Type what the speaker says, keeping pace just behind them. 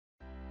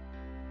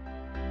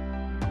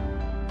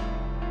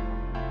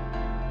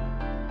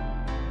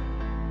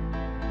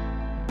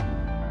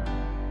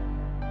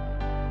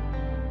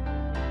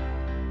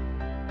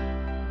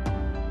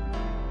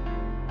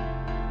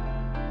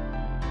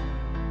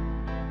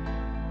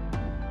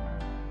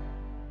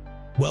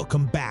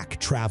Welcome back,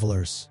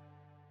 travelers.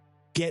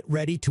 Get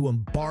ready to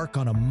embark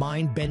on a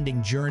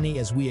mind-bending journey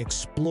as we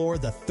explore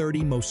the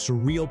 30 most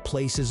surreal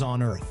places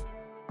on Earth.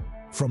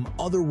 From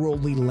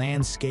otherworldly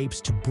landscapes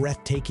to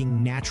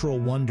breathtaking natural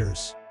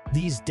wonders,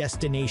 these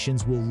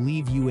destinations will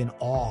leave you in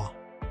awe.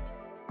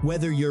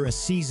 Whether you're a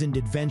seasoned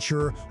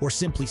adventurer or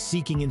simply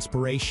seeking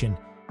inspiration,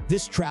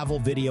 this travel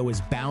video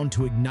is bound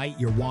to ignite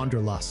your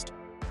wanderlust.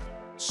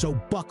 So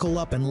buckle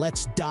up and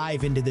let's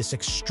dive into this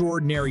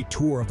extraordinary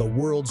tour of the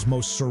world's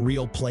most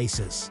surreal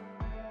places.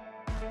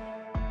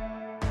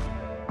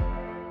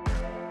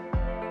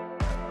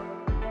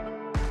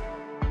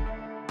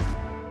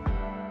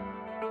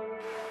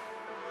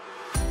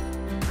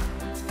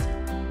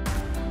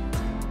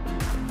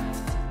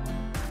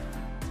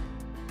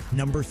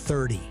 Number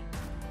 30.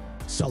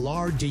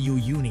 Salar de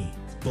Uyuni,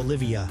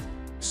 Bolivia.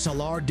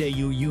 Salar de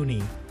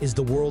Uyuni is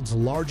the world's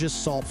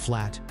largest salt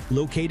flat,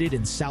 located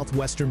in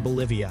southwestern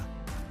Bolivia.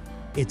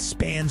 It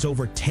spans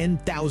over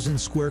 10,000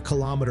 square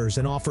kilometers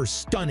and offers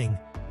stunning,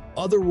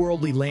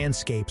 otherworldly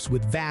landscapes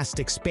with vast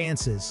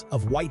expanses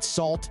of white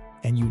salt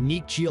and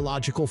unique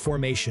geological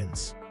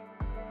formations.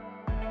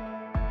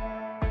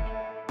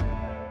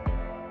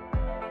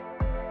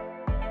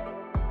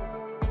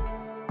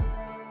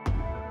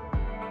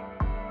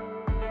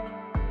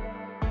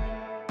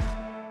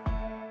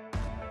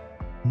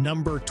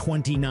 Number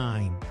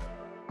 29.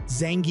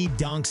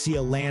 Zhangjiajie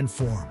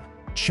Landform,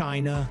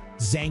 China.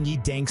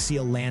 Zhangjiajie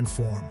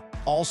Landform,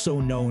 also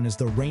known as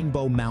the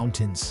Rainbow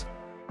Mountains,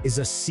 is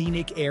a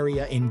scenic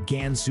area in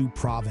Gansu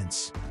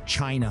Province,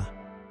 China.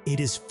 It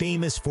is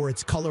famous for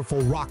its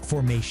colorful rock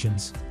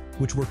formations,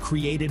 which were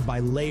created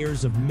by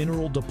layers of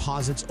mineral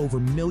deposits over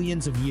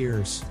millions of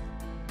years.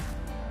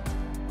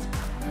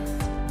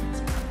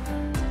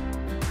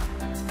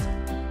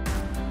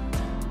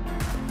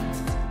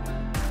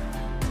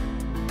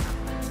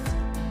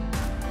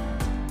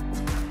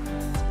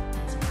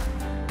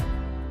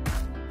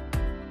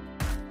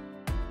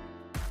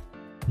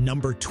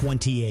 Number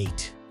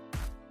 28.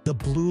 The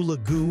Blue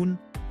Lagoon,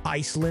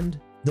 Iceland.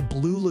 The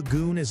Blue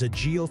Lagoon is a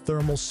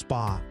geothermal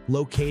spa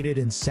located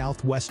in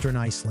southwestern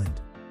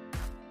Iceland.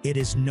 It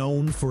is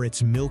known for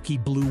its milky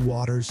blue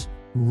waters,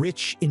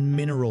 rich in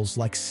minerals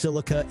like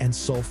silica and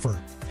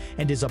sulfur,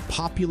 and is a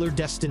popular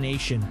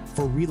destination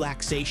for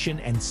relaxation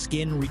and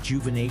skin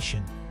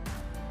rejuvenation.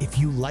 If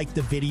you like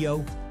the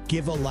video,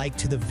 give a like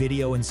to the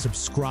video and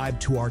subscribe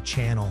to our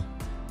channel.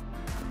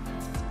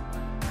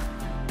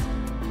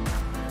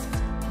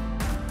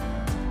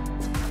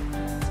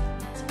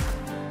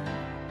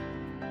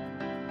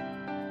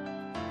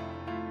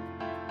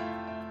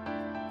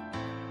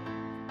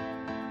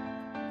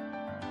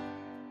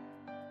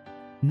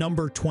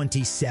 Number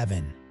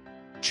 27.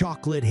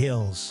 Chocolate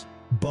Hills,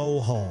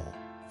 Bohol,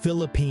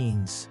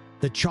 Philippines.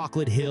 The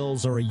Chocolate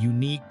Hills are a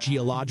unique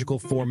geological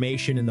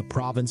formation in the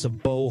province of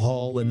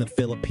Bohol in the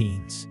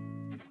Philippines.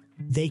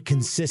 They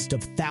consist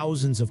of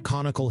thousands of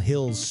conical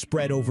hills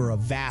spread over a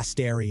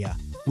vast area,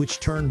 which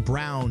turn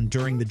brown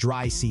during the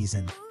dry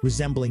season,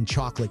 resembling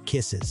chocolate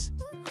kisses.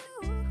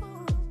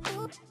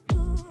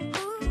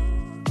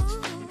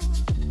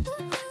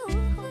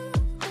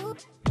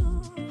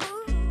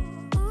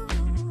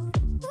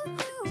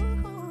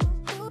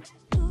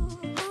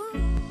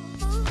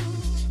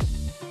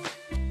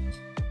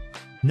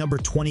 Number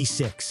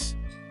 26.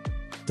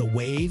 The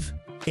Wave,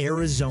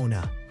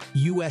 Arizona,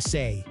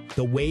 USA.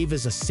 The Wave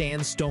is a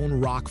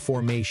sandstone rock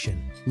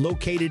formation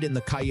located in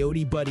the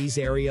Coyote Buddies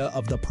area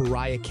of the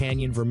Paria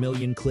Canyon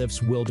Vermilion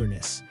Cliffs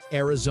Wilderness,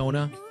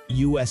 Arizona,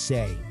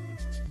 USA.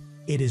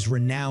 It is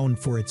renowned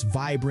for its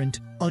vibrant,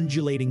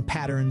 undulating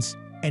patterns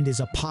and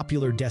is a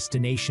popular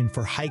destination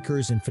for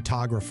hikers and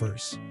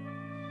photographers.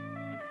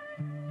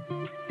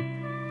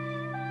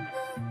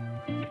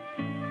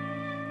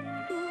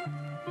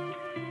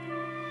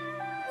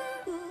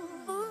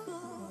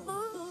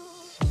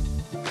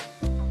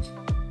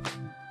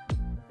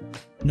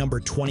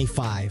 Number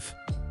 25.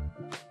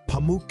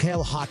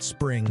 Pamukkale Hot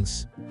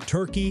Springs,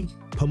 Turkey.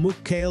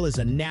 Pamukkale is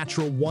a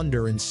natural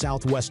wonder in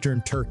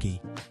southwestern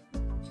Turkey.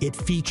 It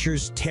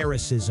features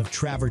terraces of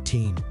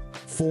travertine,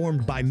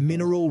 formed by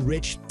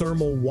mineral-rich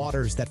thermal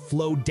waters that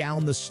flow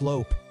down the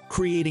slope,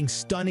 creating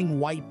stunning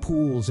white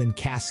pools and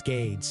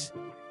cascades.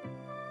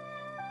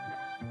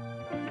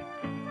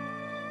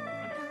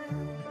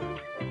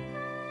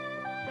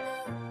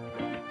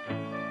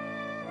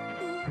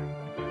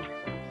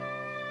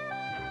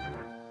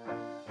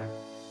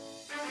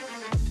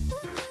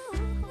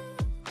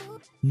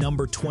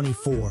 Number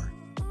 24.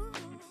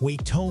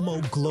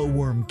 Waitomo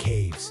Glowworm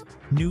Caves,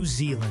 New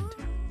Zealand.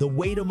 The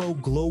Waitomo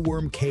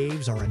Glowworm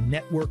Caves are a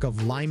network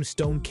of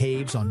limestone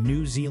caves on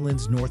New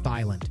Zealand's North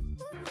Island.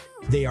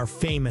 They are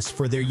famous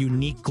for their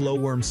unique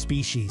glowworm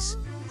species,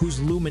 whose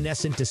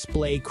luminescent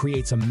display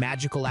creates a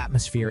magical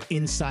atmosphere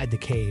inside the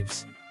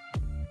caves.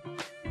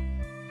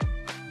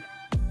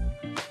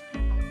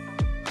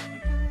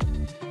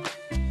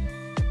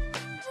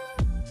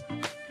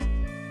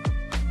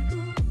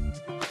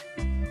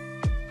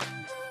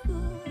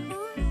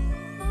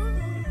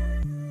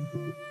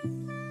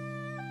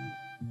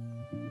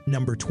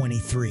 Number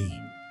 23.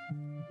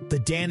 The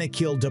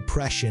Danakil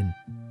Depression,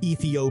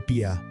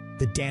 Ethiopia.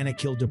 The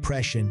Danakil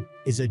Depression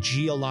is a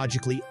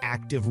geologically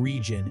active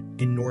region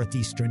in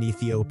northeastern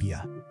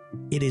Ethiopia.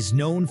 It is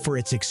known for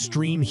its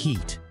extreme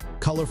heat,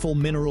 colorful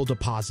mineral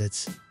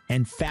deposits,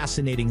 and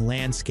fascinating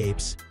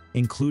landscapes,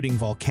 including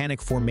volcanic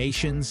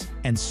formations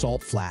and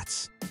salt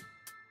flats.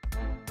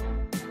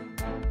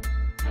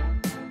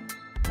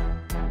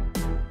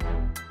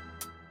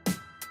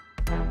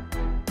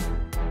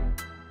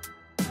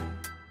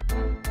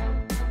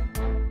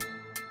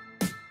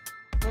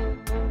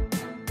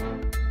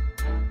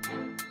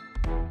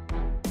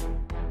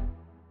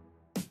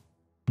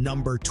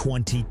 Number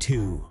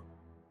 22.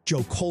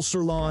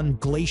 Jökulsárlón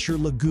Glacier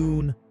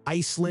Lagoon,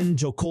 Iceland.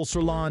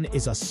 Jökulsárlón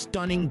is a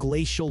stunning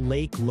glacial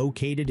lake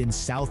located in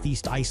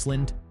southeast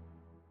Iceland.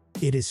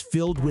 It is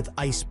filled with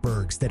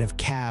icebergs that have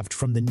calved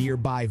from the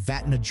nearby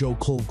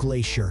Vatnajökull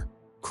Glacier,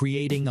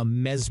 creating a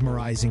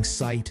mesmerizing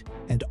sight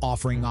and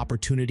offering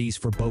opportunities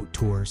for boat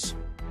tours.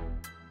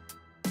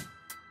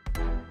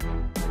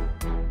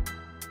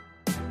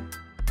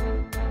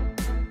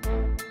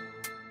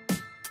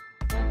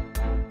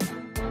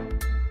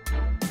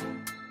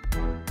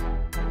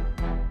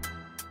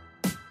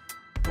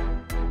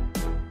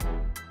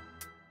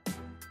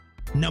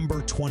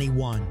 Number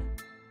 21.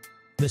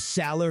 The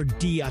Salar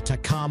de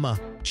Atacama,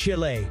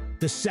 Chile.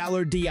 The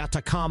Salar de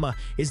Atacama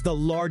is the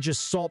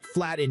largest salt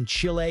flat in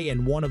Chile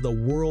and one of the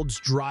world's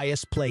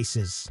driest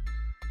places.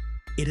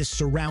 It is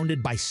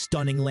surrounded by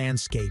stunning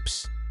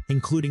landscapes,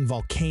 including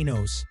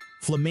volcanoes,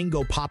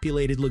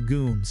 flamingo-populated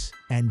lagoons,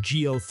 and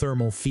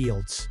geothermal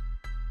fields.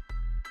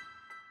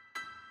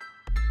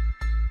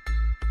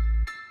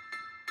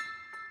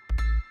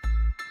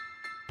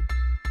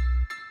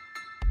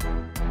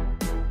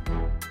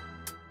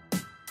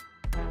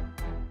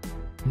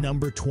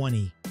 Number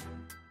 20.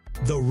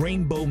 The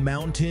Rainbow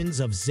Mountains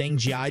of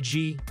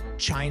Zhangjiajie,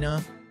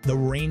 China. The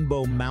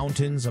Rainbow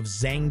Mountains of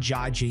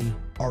Zhangjiajie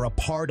are a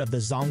part of the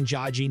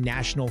Zhangjiajie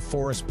National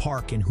Forest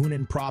Park in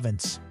Hunan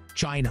Province,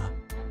 China.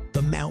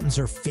 The mountains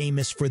are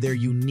famous for their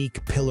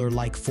unique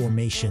pillar-like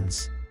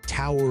formations,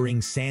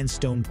 towering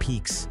sandstone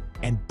peaks,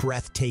 and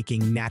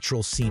breathtaking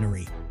natural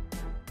scenery.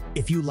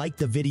 If you like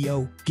the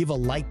video, give a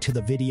like to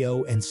the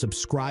video and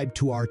subscribe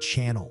to our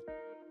channel.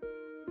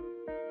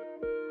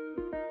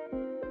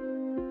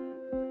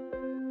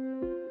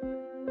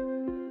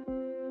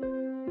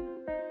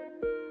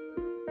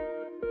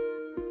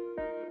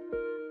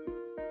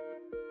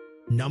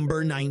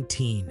 Number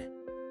 19.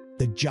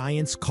 The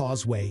Giant's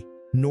Causeway,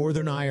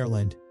 Northern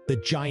Ireland. The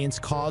Giant's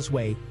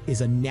Causeway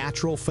is a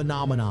natural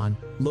phenomenon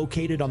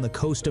located on the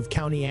coast of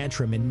County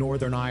Antrim in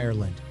Northern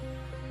Ireland.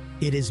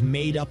 It is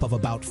made up of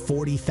about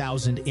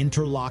 40,000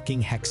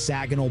 interlocking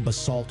hexagonal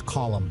basalt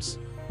columns,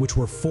 which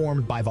were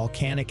formed by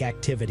volcanic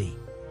activity.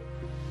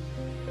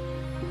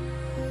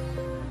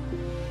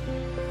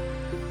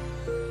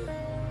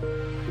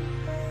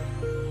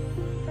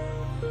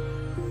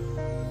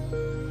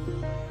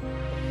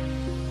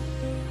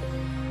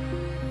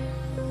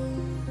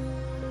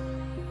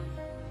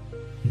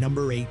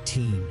 Number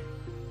 18.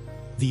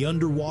 The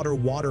Underwater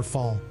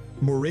Waterfall,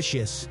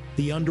 Mauritius.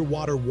 The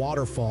underwater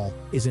waterfall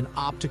is an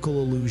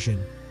optical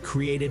illusion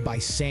created by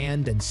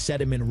sand and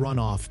sediment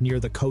runoff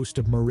near the coast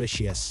of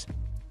Mauritius.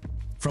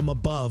 From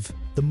above,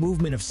 the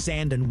movement of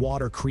sand and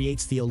water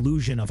creates the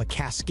illusion of a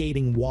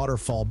cascading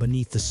waterfall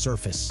beneath the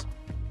surface.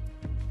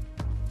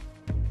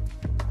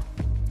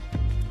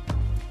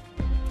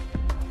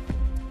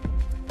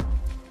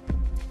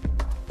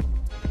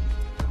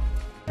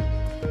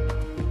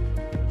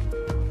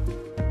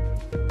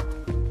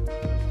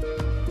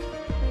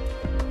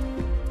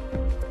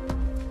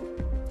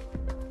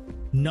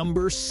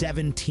 Number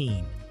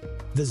 17.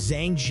 The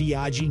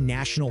Zhangjiajie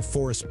National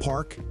Forest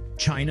Park,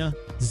 China.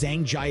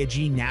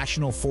 Zhangjiajie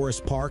National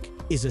Forest Park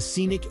is a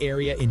scenic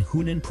area in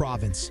Hunan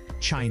Province,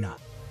 China.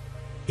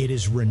 It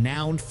is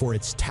renowned for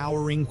its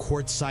towering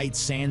quartzite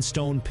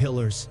sandstone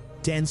pillars,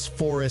 dense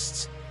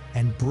forests,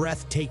 and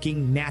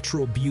breathtaking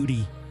natural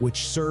beauty,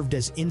 which served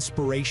as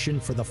inspiration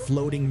for the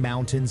floating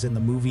mountains in the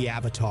movie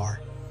Avatar.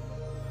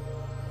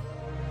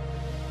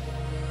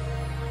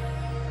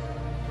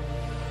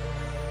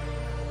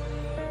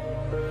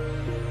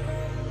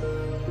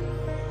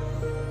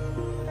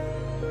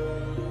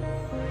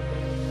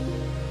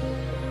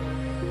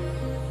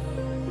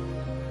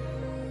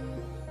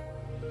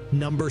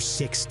 Number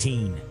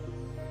 16.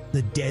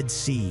 The Dead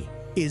Sea,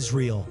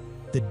 Israel.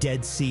 The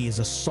Dead Sea is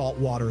a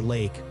saltwater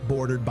lake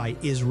bordered by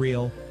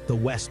Israel, the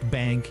West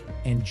Bank,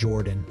 and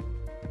Jordan.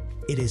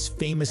 It is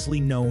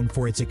famously known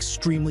for its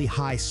extremely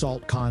high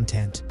salt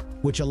content,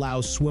 which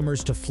allows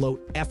swimmers to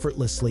float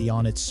effortlessly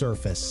on its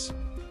surface.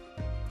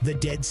 The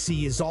Dead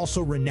Sea is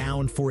also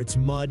renowned for its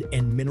mud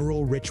and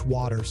mineral-rich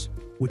waters,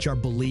 which are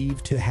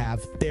believed to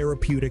have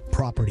therapeutic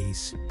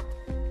properties.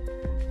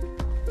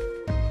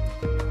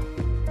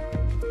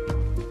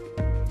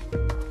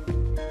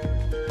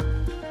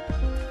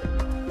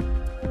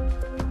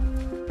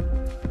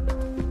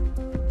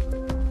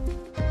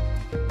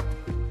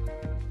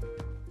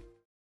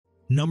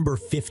 Number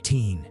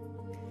 15.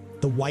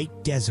 The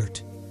White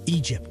Desert,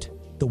 Egypt.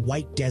 The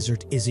White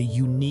Desert is a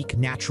unique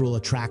natural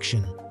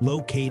attraction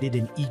located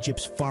in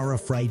Egypt's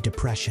Farafra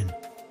Depression.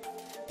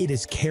 It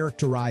is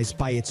characterized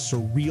by its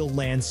surreal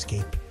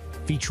landscape,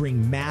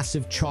 featuring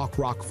massive chalk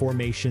rock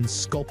formations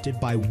sculpted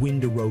by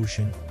wind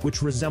erosion,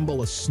 which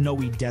resemble a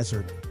snowy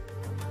desert.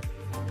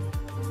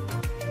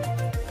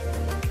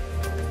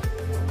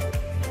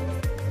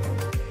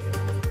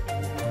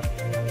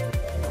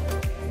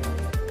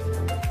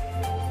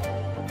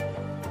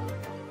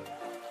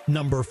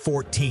 Number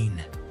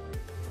 14.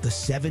 The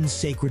Seven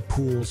Sacred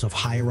Pools of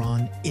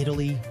Hieron,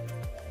 Italy.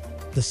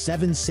 The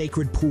Seven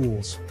Sacred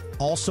Pools,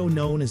 also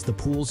known as the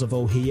Pools of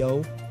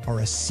Ohio, are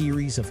a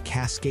series of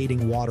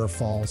cascading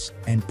waterfalls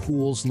and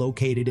pools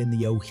located in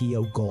the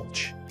Ohio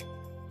Gulch.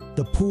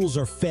 The pools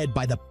are fed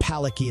by the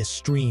Palakia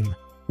stream,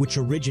 which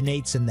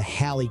originates in the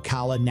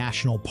Haleakala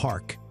National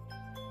Park.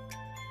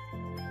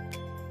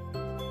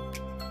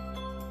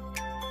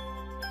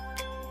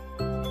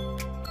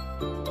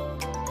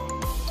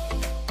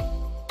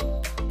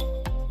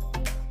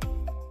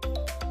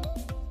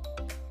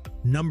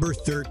 Number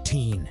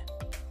 13.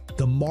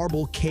 The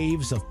Marble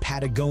Caves of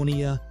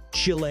Patagonia,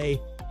 Chile.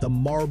 The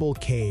Marble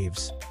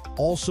Caves,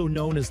 also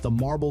known as the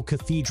Marble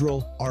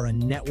Cathedral, are a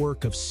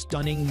network of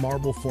stunning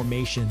marble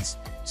formations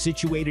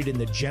situated in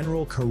the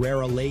General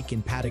Carrera Lake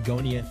in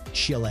Patagonia,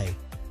 Chile.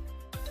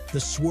 The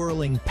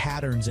swirling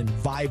patterns and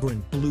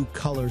vibrant blue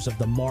colors of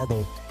the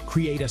marble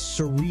create a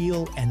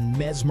surreal and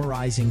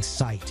mesmerizing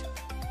sight.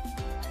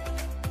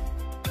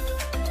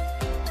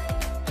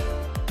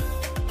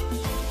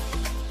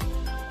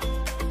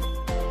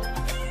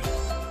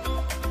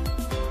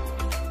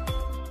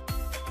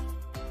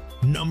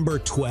 Number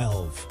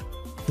 12.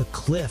 The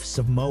Cliffs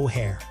of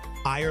Moher,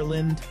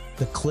 Ireland.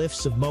 The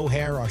Cliffs of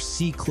Moher are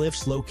sea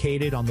cliffs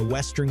located on the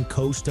western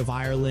coast of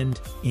Ireland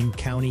in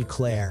County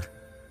Clare.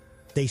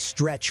 They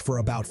stretch for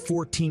about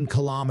 14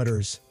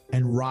 kilometers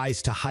and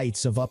rise to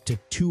heights of up to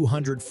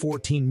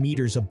 214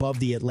 meters above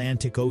the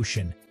Atlantic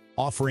Ocean,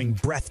 offering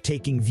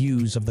breathtaking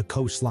views of the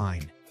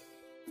coastline.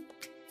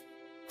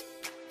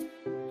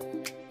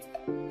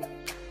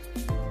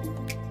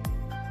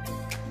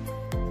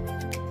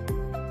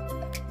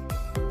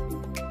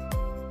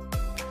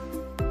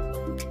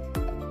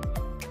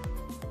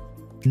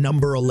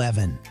 Number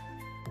 11.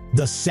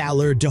 The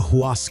Salar de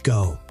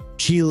Huasco,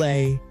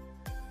 Chile.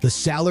 The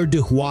Salar de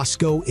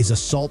Huasco is a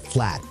salt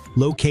flat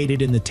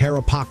located in the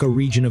Tarapacá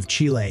region of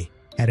Chile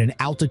at an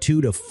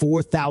altitude of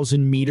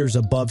 4,000 meters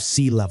above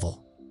sea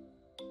level.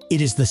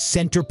 It is the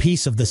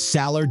centerpiece of the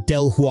Salar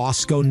del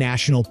Huasco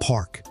National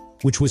Park,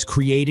 which was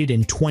created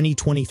in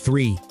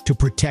 2023 to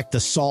protect the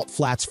salt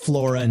flat's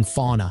flora and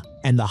fauna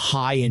and the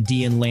high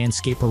Andean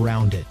landscape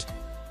around it.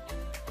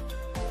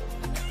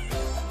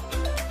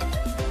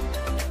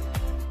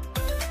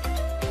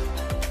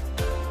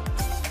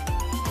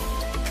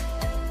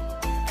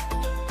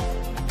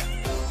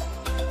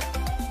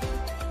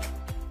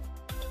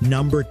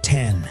 Number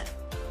 10.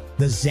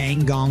 The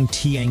Zhangong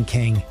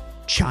Tiankang,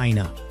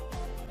 China.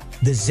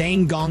 The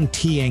Zhangong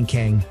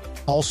Tiankang,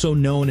 also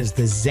known as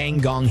the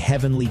Zhangong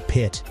Heavenly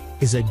Pit,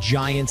 is a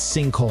giant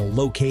sinkhole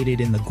located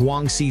in the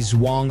Guangxi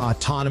Zhuang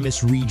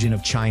Autonomous Region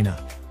of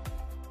China.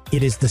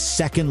 It is the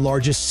second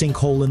largest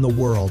sinkhole in the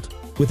world,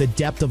 with a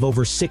depth of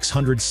over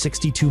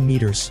 662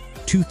 meters,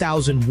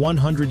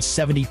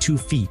 2,172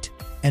 feet,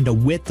 and a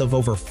width of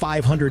over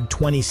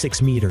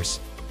 526 meters,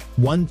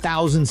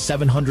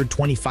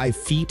 1,725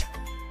 feet.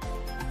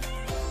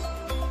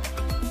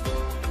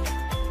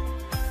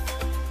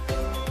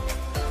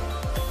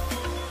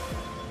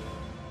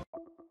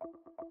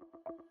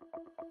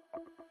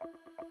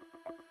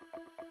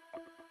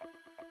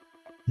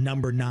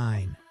 Number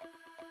 9.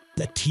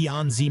 The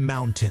Tianzi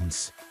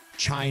Mountains,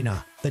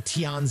 China. The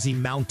Tianzi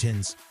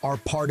Mountains are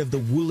part of the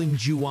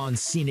Wulingjuan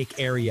Scenic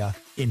Area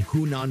in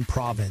Hunan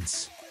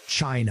Province,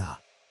 China.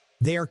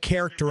 They are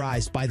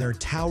characterized by their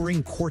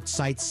towering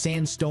quartzite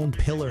sandstone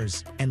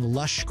pillars and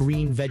lush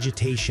green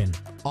vegetation,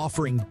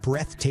 offering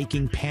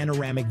breathtaking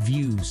panoramic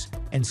views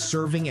and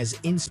serving as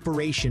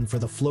inspiration for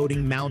the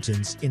floating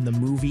mountains in the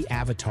movie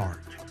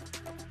Avatar.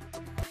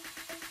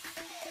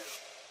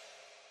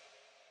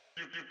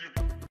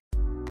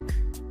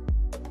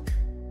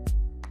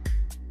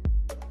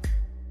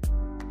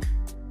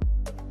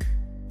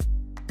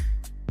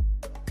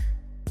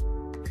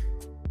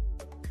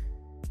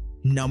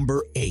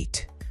 Number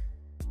 8.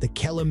 The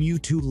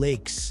Kelimutu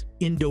Lakes,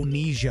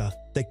 Indonesia.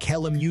 The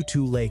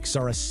Kelimutu Lakes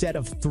are a set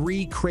of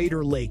 3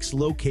 crater lakes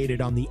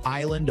located on the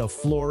island of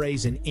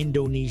Flores in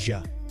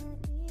Indonesia.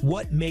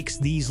 What makes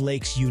these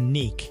lakes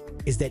unique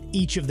is that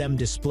each of them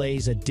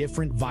displays a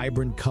different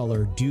vibrant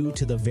color due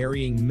to the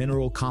varying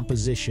mineral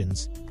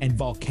compositions and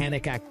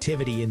volcanic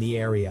activity in the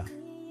area.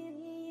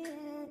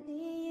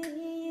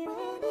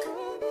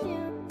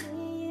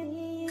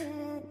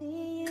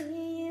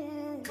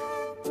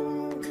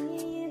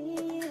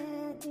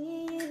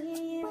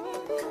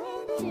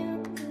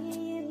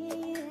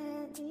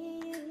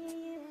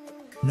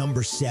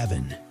 Number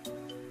 7.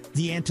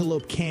 The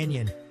Antelope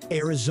Canyon,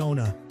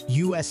 Arizona.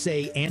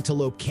 USA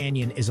Antelope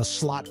Canyon is a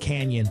slot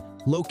canyon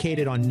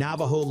located on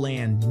Navajo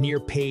land near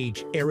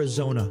Page,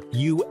 Arizona,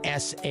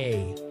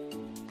 USA.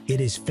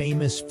 It is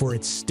famous for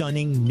its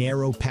stunning,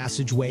 narrow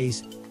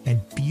passageways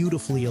and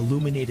beautifully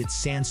illuminated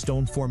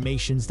sandstone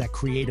formations that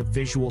create a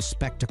visual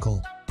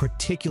spectacle,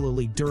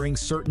 particularly during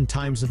certain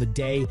times of the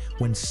day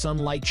when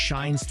sunlight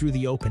shines through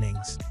the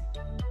openings.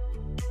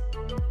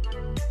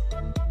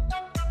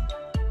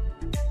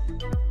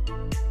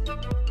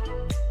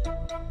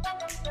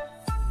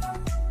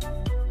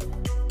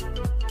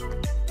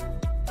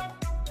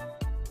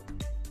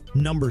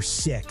 Number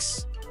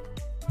 6.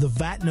 The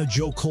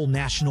Vatnajökull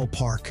National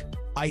Park.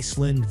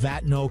 Iceland.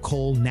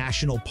 Vatnajökull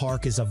National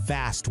Park is a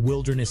vast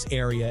wilderness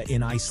area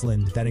in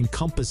Iceland that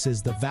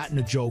encompasses the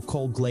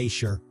Vatnajökull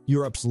Glacier,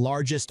 Europe's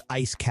largest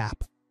ice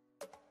cap.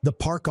 The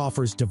park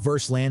offers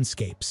diverse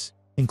landscapes,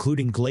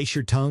 including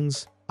glacier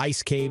tongues,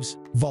 ice caves,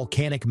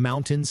 volcanic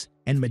mountains,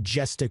 and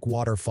majestic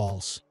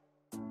waterfalls.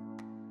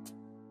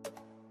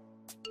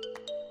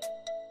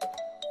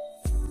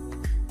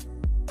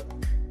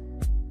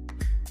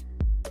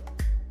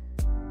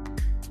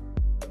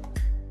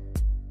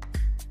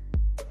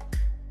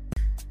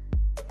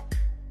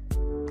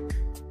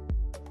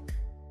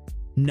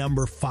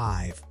 Number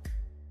 5.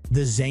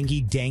 The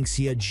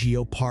Zhangjiajie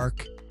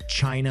Geopark,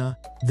 China.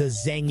 The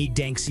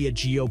Zhangjiajie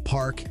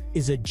Geopark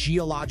is a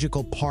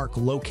geological park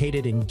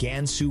located in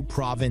Gansu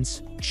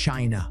Province,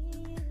 China.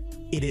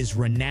 It is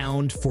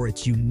renowned for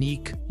its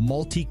unique,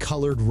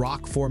 multicolored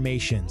rock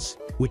formations,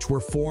 which were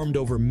formed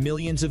over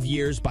millions of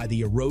years by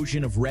the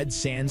erosion of red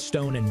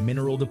sandstone and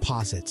mineral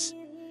deposits,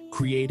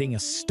 creating a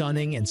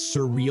stunning and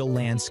surreal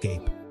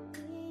landscape.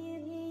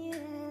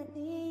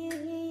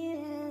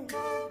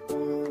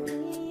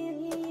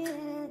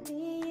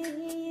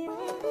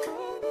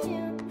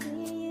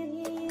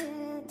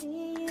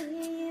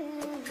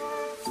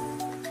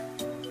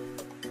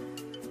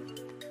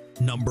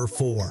 Number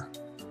 4.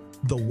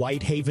 The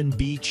Whitehaven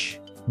Beach,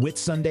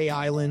 Whitsunday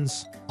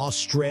Islands,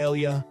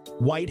 Australia.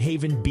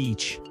 Whitehaven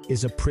Beach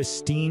is a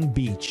pristine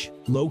beach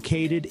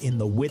located in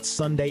the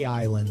Whitsunday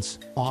Islands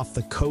off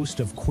the coast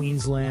of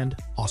Queensland,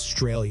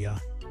 Australia.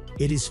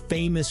 It is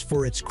famous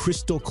for its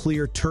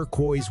crystal-clear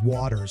turquoise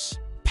waters,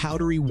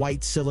 powdery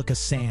white silica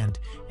sand,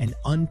 and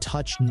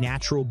untouched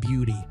natural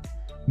beauty,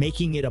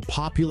 making it a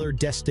popular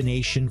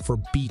destination for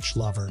beach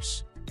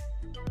lovers.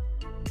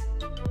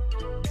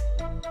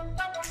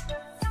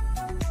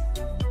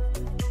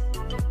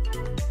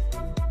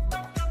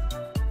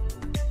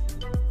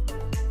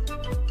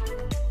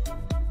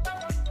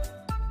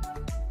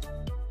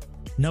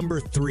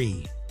 Number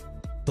 3.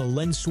 The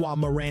Lençóis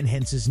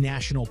Maranhenses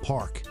National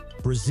Park,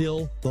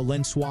 Brazil. The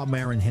Lençóis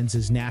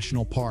Maranhenses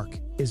National Park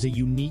is a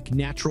unique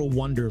natural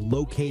wonder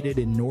located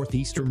in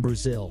northeastern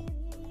Brazil.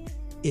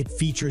 It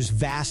features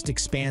vast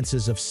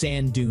expanses of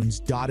sand dunes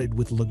dotted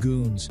with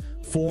lagoons,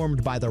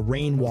 formed by the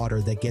rainwater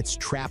that gets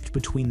trapped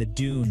between the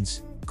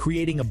dunes,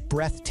 creating a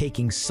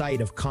breathtaking sight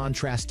of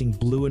contrasting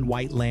blue and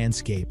white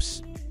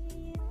landscapes.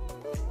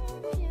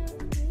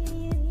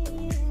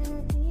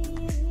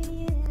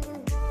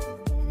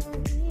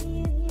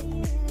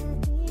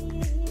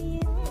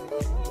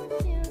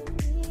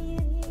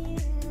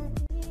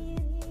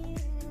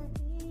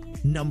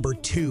 Number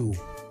 2.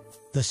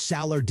 The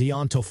Salar de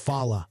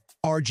Antofalla,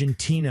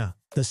 Argentina.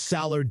 The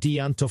Salar de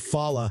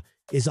Antofalla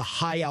is a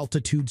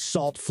high-altitude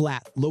salt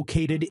flat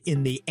located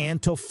in the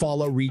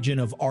Antofalla region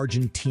of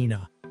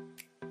Argentina.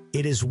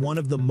 It is one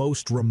of the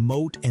most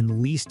remote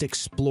and least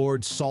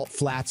explored salt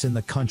flats in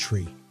the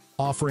country,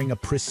 offering a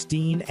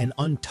pristine and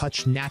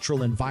untouched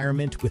natural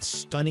environment with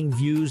stunning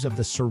views of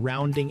the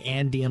surrounding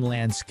Andean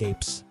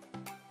landscapes.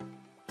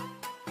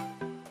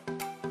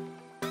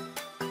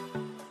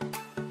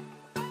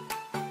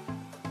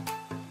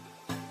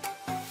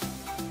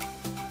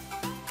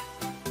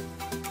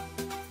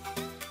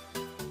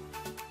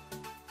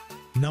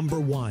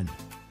 Number 1.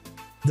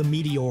 The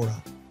Meteora,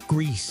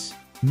 Greece.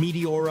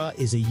 Meteora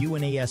is a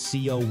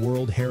UNESCO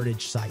World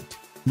Heritage Site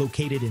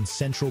located in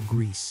central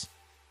Greece.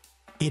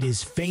 It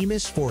is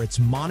famous for its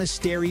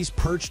monasteries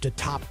perched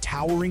atop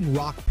towering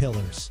rock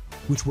pillars,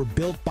 which were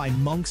built by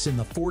monks in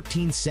the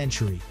 14th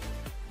century.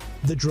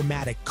 The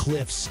dramatic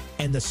cliffs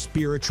and the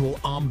spiritual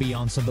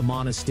ambiance of the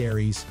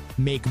monasteries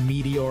make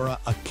Meteora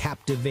a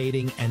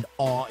captivating and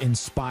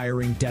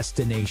awe-inspiring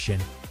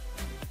destination.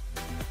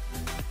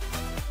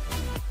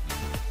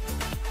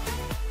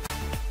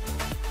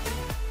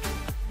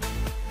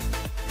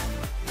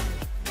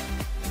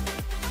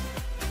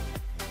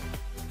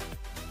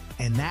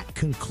 And that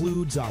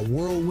concludes our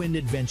whirlwind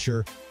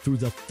adventure through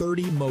the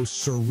 30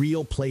 most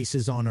surreal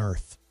places on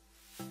Earth.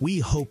 We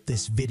hope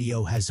this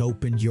video has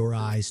opened your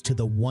eyes to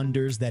the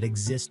wonders that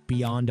exist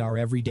beyond our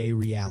everyday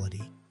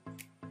reality.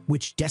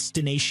 Which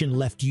destination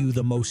left you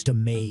the most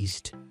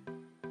amazed?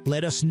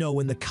 Let us know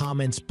in the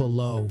comments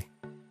below.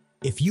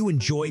 If you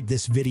enjoyed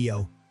this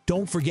video,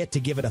 don't forget to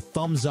give it a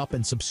thumbs up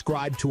and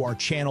subscribe to our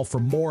channel for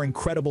more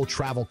incredible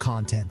travel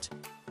content.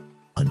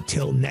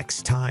 Until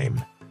next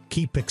time,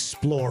 keep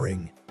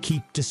exploring,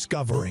 keep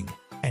discovering,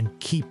 and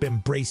keep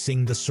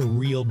embracing the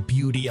surreal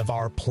beauty of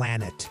our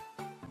planet.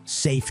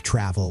 Safe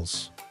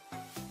travels.